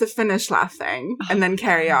pause just to finish laughing and then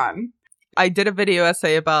carry on. I did a video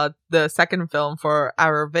essay about the second film for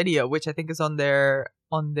our video, which I think is on their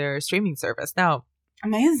streaming service now.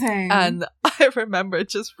 Amazing. And I remember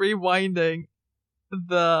just rewinding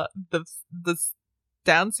the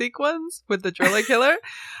dance sequence with the driller killer,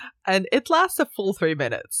 and it lasts a full 3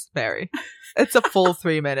 minutes, Mary. It's a full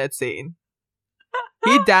 3-minute scene.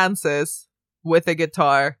 He dances with a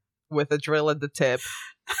guitar with a drill at the tip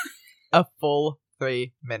a full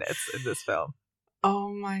 3 minutes in this film.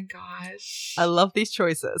 Oh my gosh. I love these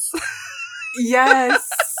choices. Yes.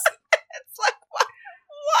 It's like,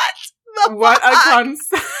 what a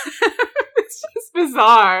concept. It's just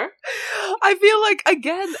bizarre. I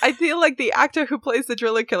feel like the actor who plays the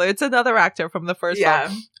driller killer, it's another actor from the first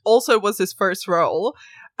film, also was his first role.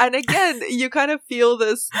 And again, you kind of feel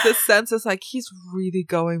this sense is like, he's really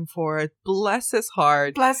going for it. Bless his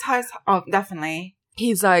heart. Oh, definitely.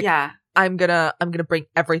 He's like, I'm gonna bring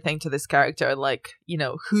everything to this character. Like,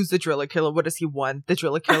 who's the driller killer? What does he want? The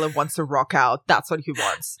driller killer wants to rock out. That's what he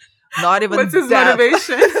wants. Not even What's his death.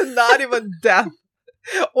 motivation? Not even death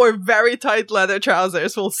or very tight leather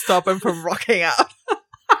trousers will stop him from rocking out.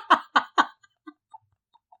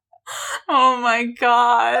 Oh my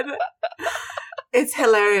God. It's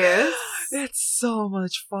hilarious. It's so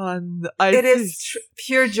much fun. It is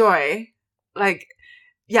pure joy. Like,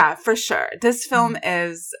 yeah, for sure. This film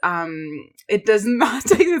is, it does not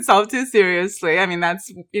take itself too seriously. I mean, that's,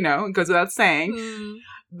 it goes without saying.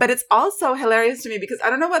 But it's also hilarious to me because I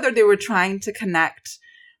don't know whether they were trying to connect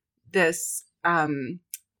this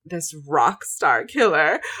rock star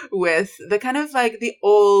killer with the kind of like the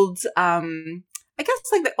old,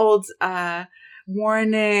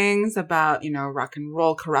 warnings about, rock and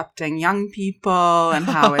roll corrupting young people and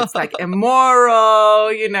how it's like immoral,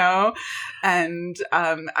 and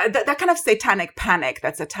that kind of satanic panic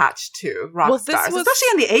that's attached to rock stars, especially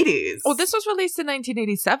in the 80s. Oh, this was released in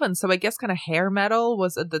 1987, so I guess kind of hair metal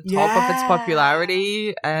was at the top of its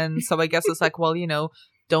popularity, and so I guess it's like, well,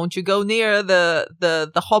 don't you go near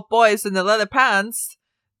the hot boys in the leather pants.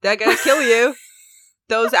 They're gonna kill you.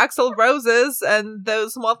 Those Axl Roses and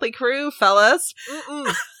those Motley Crue fellas.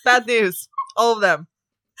 Bad news. All of them.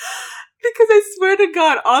 Because I swear to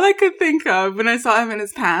God, all I could think of when I saw him in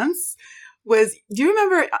his pants was, do you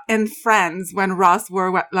remember in Friends when Ross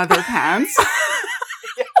wore leather pants?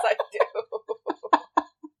 Yes, I do.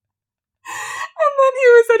 And then he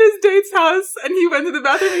was at his date's house and he went to the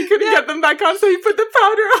bathroom and he couldn't get them back on, so he put the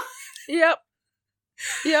powder on.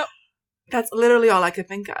 Yep. That's literally all I could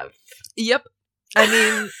think of. Yep. I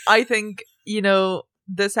mean, I think,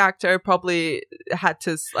 this actor probably had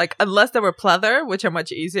to, like, unless they were pleather, which are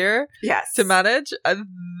much easier to manage,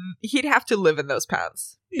 he'd have to live in those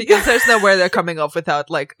pants. Because there's nowhere they're coming off without,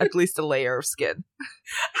 like, at least a layer of skin.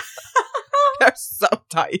 They're so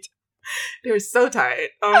tight. They're so tight.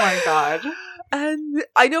 Oh my God. And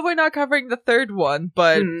I know we're not covering the third one,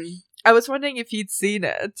 but I was wondering if you'd seen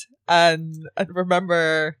it and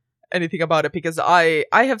remember anything about it, because I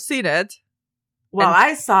have seen it. Well,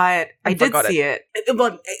 I saw it. I did see it.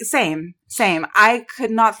 Well, same. I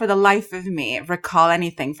could not for the life of me recall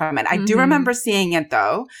anything from it. I do remember seeing it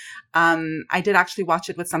though. I did actually watch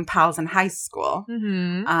it with some pals in high school.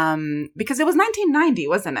 Because it was 1990,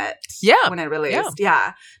 wasn't it? Yeah. When it released.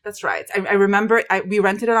 Yeah, that's right. I remember we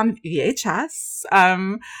rented it on VHS.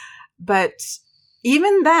 But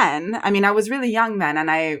even then, I mean, I was really young then,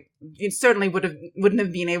 and I certainly wouldn't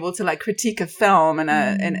have been able to like critique a film in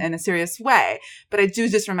a serious way. But I do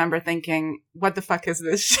just remember thinking, what the fuck is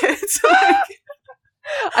this shit?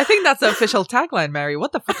 I think that's the official tagline, Mary.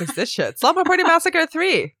 What the fuck is this shit? Slumberparty Massacre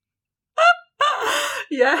 3.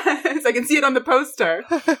 Yes, I can see it on the poster.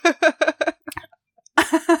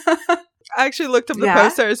 I actually looked up the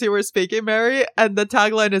poster as you were speaking, Mary, and the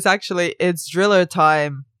tagline is actually, "It's driller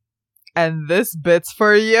time, and this bit's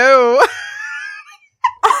for you."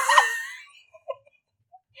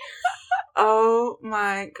 Oh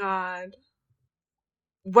my God.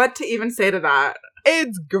 What to even say to that?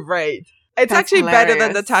 It's great. It's That's actually hilarious. better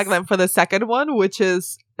than the tagline for the second one, which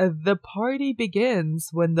is, "The party begins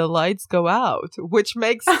when the lights go out," which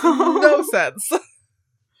makes no sense.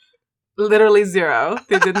 Literally zero.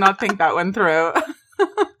 They did not think that one through.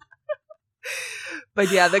 But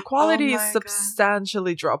yeah, the quality is God.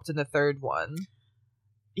 substantially dropped in the third one.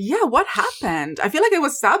 Yeah, what happened? I feel like it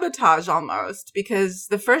was sabotage almost, because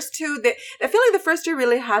the first two, I feel like the first two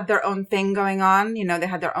really had their own thing going on. They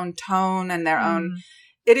had their own tone and their own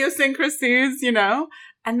idiosyncrasies,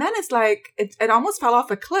 And then it's like, it almost fell off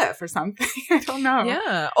a cliff or something. I don't know.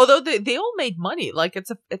 Yeah. Although they all made money. Like, it's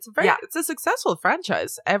a successful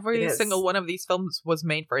franchise. Every single one of these films was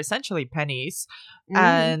made for essentially pennies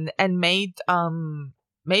and made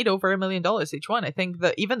over $1 million each one. I think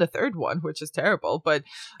even the third one, which is terrible, but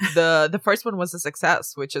the first one was a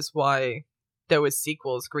success, which is why there was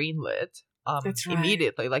sequels greenlit That's right.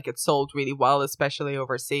 immediately. Like, it sold really well, especially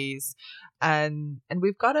overseas. And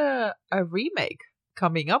we've got a remake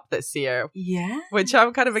coming up this year. Yeah. Which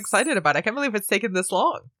I'm kind of excited about. I can't believe it's taken this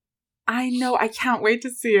long. I know. I can't wait to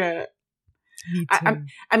see it. Me too.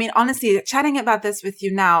 I mean, honestly, chatting about this with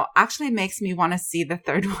you now actually makes me want to see the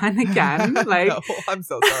third one again. Like, No, I'm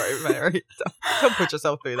so sorry, Mary. Don't put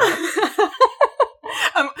yourself through that.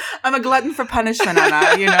 I'm a glutton for punishment,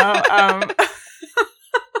 Anna.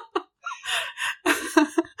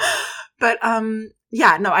 But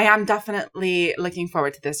yeah, no, I am definitely looking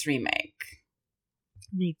forward to this remake.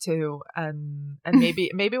 Me too. And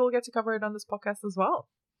maybe we'll get to cover it on this podcast as well.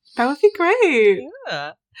 That would be great.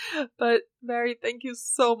 Yeah. But Mary, thank you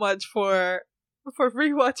so much for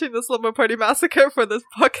rewatching the Slumberparty Massacre for this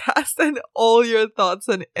podcast and all your thoughts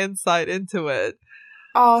and insight into it.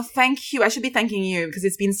 Oh, thank you. I should be thanking you because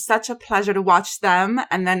it's been such a pleasure to watch them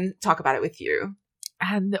and then talk about it with you.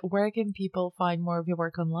 And where can people find more of your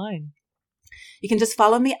work online? You can just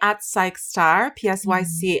follow me at Psychstar,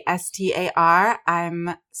 PSYCSTAR.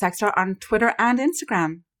 I'm Psychstar on Twitter and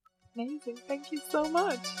Instagram. Amazing. Thank you so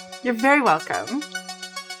much. You're very welcome.